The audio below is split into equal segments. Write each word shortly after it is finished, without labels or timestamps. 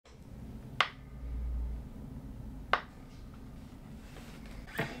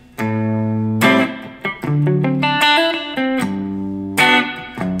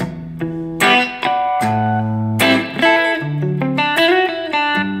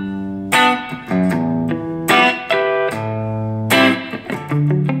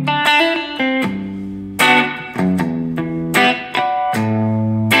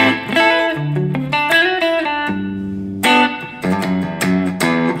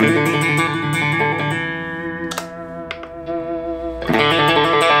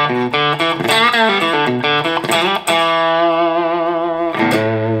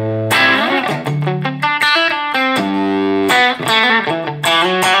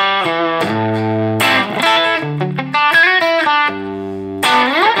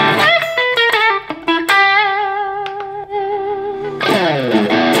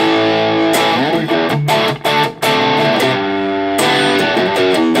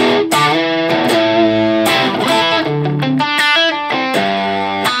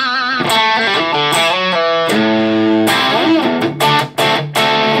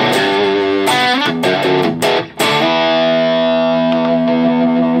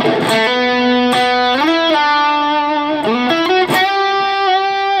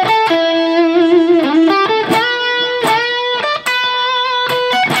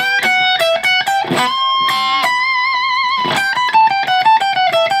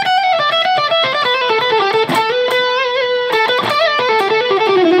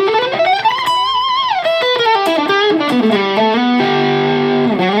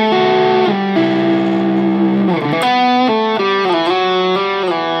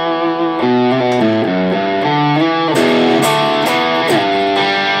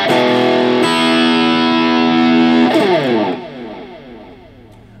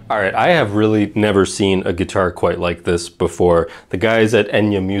right, I have really never seen a guitar quite like this before. The guys at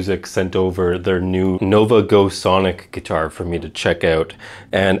Enya Music sent over their new Nova Go Sonic guitar for me to check out.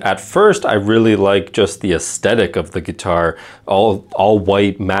 And at first, I really liked just the aesthetic of the guitar. All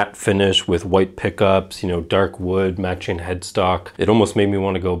white matte finish with white pickups, you know, dark wood, matching headstock. It almost made me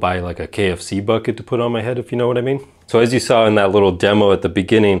want to go buy like a KFC bucket to put on my head, if you know what I mean. So as you saw in that little demo at the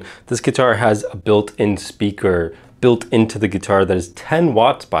beginning, this guitar has a built-in speaker built into the guitar that is 10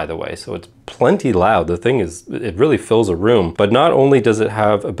 watts, by the way, so it's plenty loud. The thing is, it really fills a room. But not only does it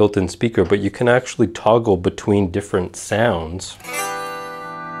have a built-in speaker, but you can actually toggle between different sounds.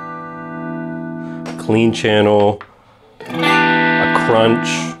 Clean channel, a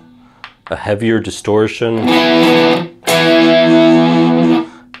crunch, a heavier distortion,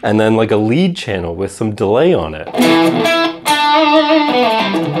 and then like a lead channel with some delay on it.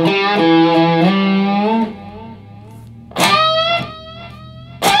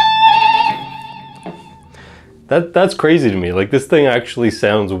 That's crazy to me. Like, this thing actually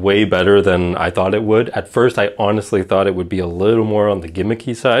sounds way better than I thought it would. At first, I honestly thought it would be a little more on the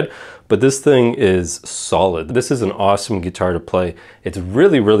gimmicky side, but this thing is solid. This is an awesome guitar to play. It's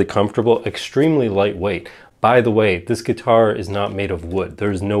really, really comfortable, extremely lightweight. By the way, this guitar is not made of wood.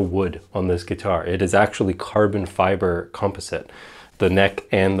 There's no wood on this guitar. It is actually carbon fiber composite, the neck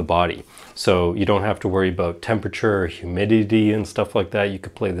and the body. So you don't have to worry about temperature or humidity and stuff like that. You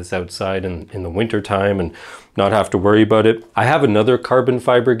could play this outside in the winter time and not have to worry about it. I have another carbon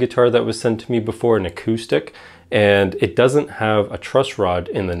fiber guitar that was sent to me before, an acoustic, and it doesn't have a truss rod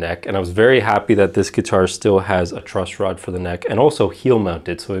in the neck. And I was very happy that this guitar still has a truss rod for the neck and also heel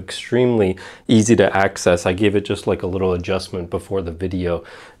mounted, so extremely easy to access. I gave it just like a little adjustment before the video,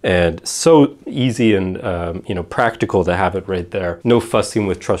 and so easy and you know, practical to have it right there. No fussing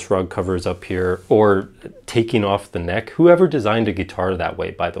with truss rod covers up here or taking off the neck. Whoever designed a guitar that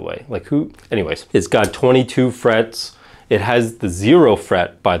way, by the way, like who? Anyways, it's got 22 frets. It has the 0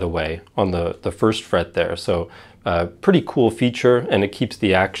 fret, by the way, on the first fret there. So pretty cool feature, and it keeps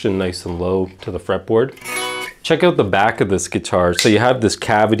the action nice and low to the fretboard. Check out the back of this guitar. So you have this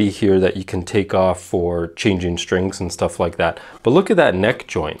cavity here that you can take off for changing strings and stuff like that. But look at that neck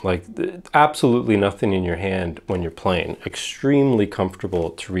joint, like absolutely nothing in your hand when you're playing. Extremely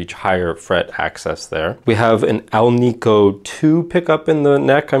comfortable to reach higher fret access there. We have an Alnico 2 pickup in the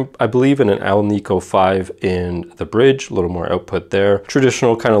neck, I believe, and an Alnico 5 in the bridge. A little more output there.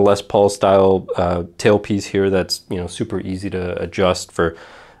 Traditional kind of Les Paul style tailpiece here that's, you know, super easy to adjust for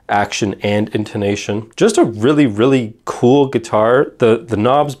action and intonation. Just a really, really cool guitar. The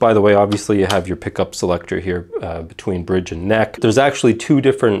knobs, by the way, obviously you have your pickup selector here between bridge and neck. There's actually two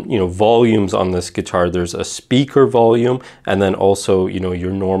different, you know, volumes on this guitar. There's a speaker volume and then also, you know,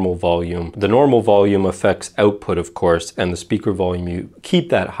 your normal volume. The normal volume affects output, of course, and the speaker volume, you keep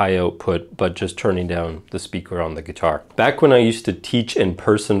that high output, but just turning down the speaker on the guitar. Back when I used to teach in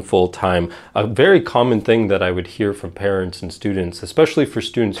person full time, a very common thing that I would hear from parents and students, especially for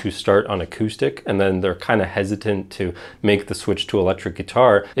students who start on acoustic and then they're kind of hesitant to make the switch to electric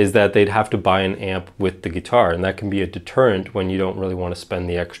guitar, is that they'd have to buy an amp with the guitar, and that can be a deterrent when you don't really want to spend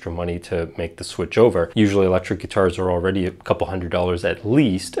the extra money to make the switch over. Usually electric guitars are already a couple $100s at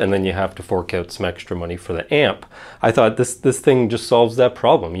least, and then you have to fork out some extra money for the amp. I thought this thing just solves that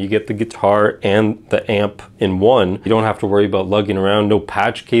problem. You get the guitar and the amp in one. You don't have to worry about lugging around, no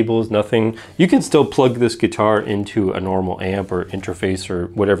patch cables, nothing. You can still plug this guitar into a normal amp or interface or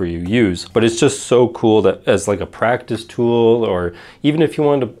whatever you use, but it's just so cool that as like a practice tool, or even if you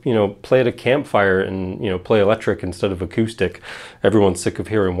want to, you know, play at a campfire and, you know, play electric instead of acoustic. Everyone's sick of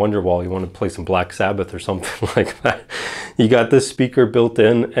hearing Wonderwall. You want to play some Black Sabbath or something like that. You got this speaker built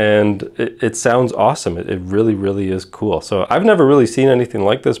in and it sounds awesome. It really, really is cool. So I've never really seen anything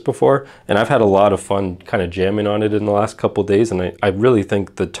like this before, and I've had a lot of fun kind of jamming on it in the last couple days, and I really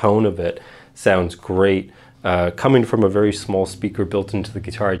think the tone of it sounds great. Coming from a very small speaker built into the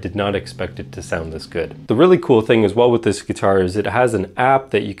guitar, I did not expect it to sound this good. The really cool thing as well with this guitar is it has an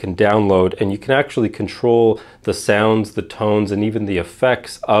app that you can download, and you can actually control the sounds, the tones, and even the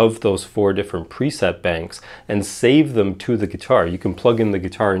effects of those 4 different preset banks and save them to the guitar. You can plug in the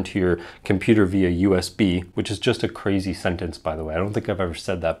guitar into your computer via USB, which is just a crazy sentence, by the way. I don't think I've ever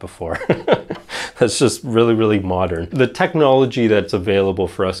said that before. That's just really, really modern. The technology that's available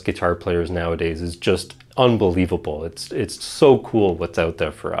for us guitar players nowadays is just unbelievable. It's so cool what's out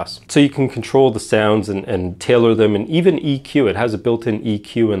there for us. So you can control the sounds and tailor them, and even EQ. It has a built-in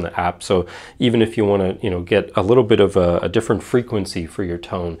EQ in the app, so even if you want to, you know, get a little bit of a different frequency for your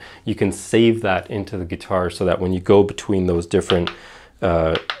tone, you can save that into the guitar so that when you go between those different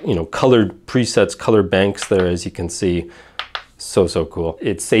you know, colored presets, color banks there, as you can see, So, so cool.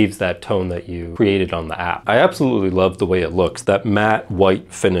 It saves that tone that you created on the app. I absolutely love the way it looks. That matte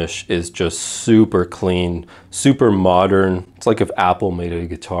white finish is just super clean, super modern. It's like if Apple made a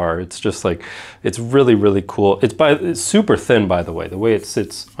guitar. It's just like, it's really, really cool. It's super thin, by the way. The way it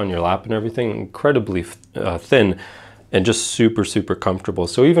sits on your lap and everything, incredibly thin and just super, super comfortable.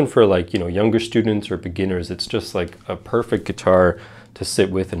 So even for like, you know, younger students or beginners, it's just like a perfect guitar to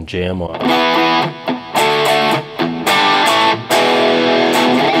sit with and jam on.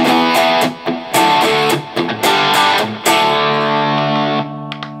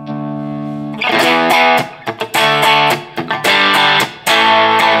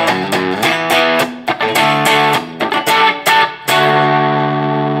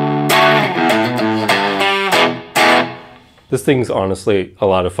 This thing's honestly a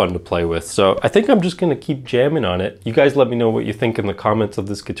lot of fun to play with, so I think I'm just gonna keep jamming on it. You guys let me know what you think in the comments of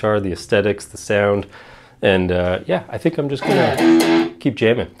this guitar, the aesthetics, the sound, and yeah, I think I'm just gonna keep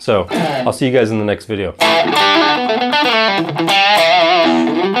jamming. So I'll see you guys in the next video.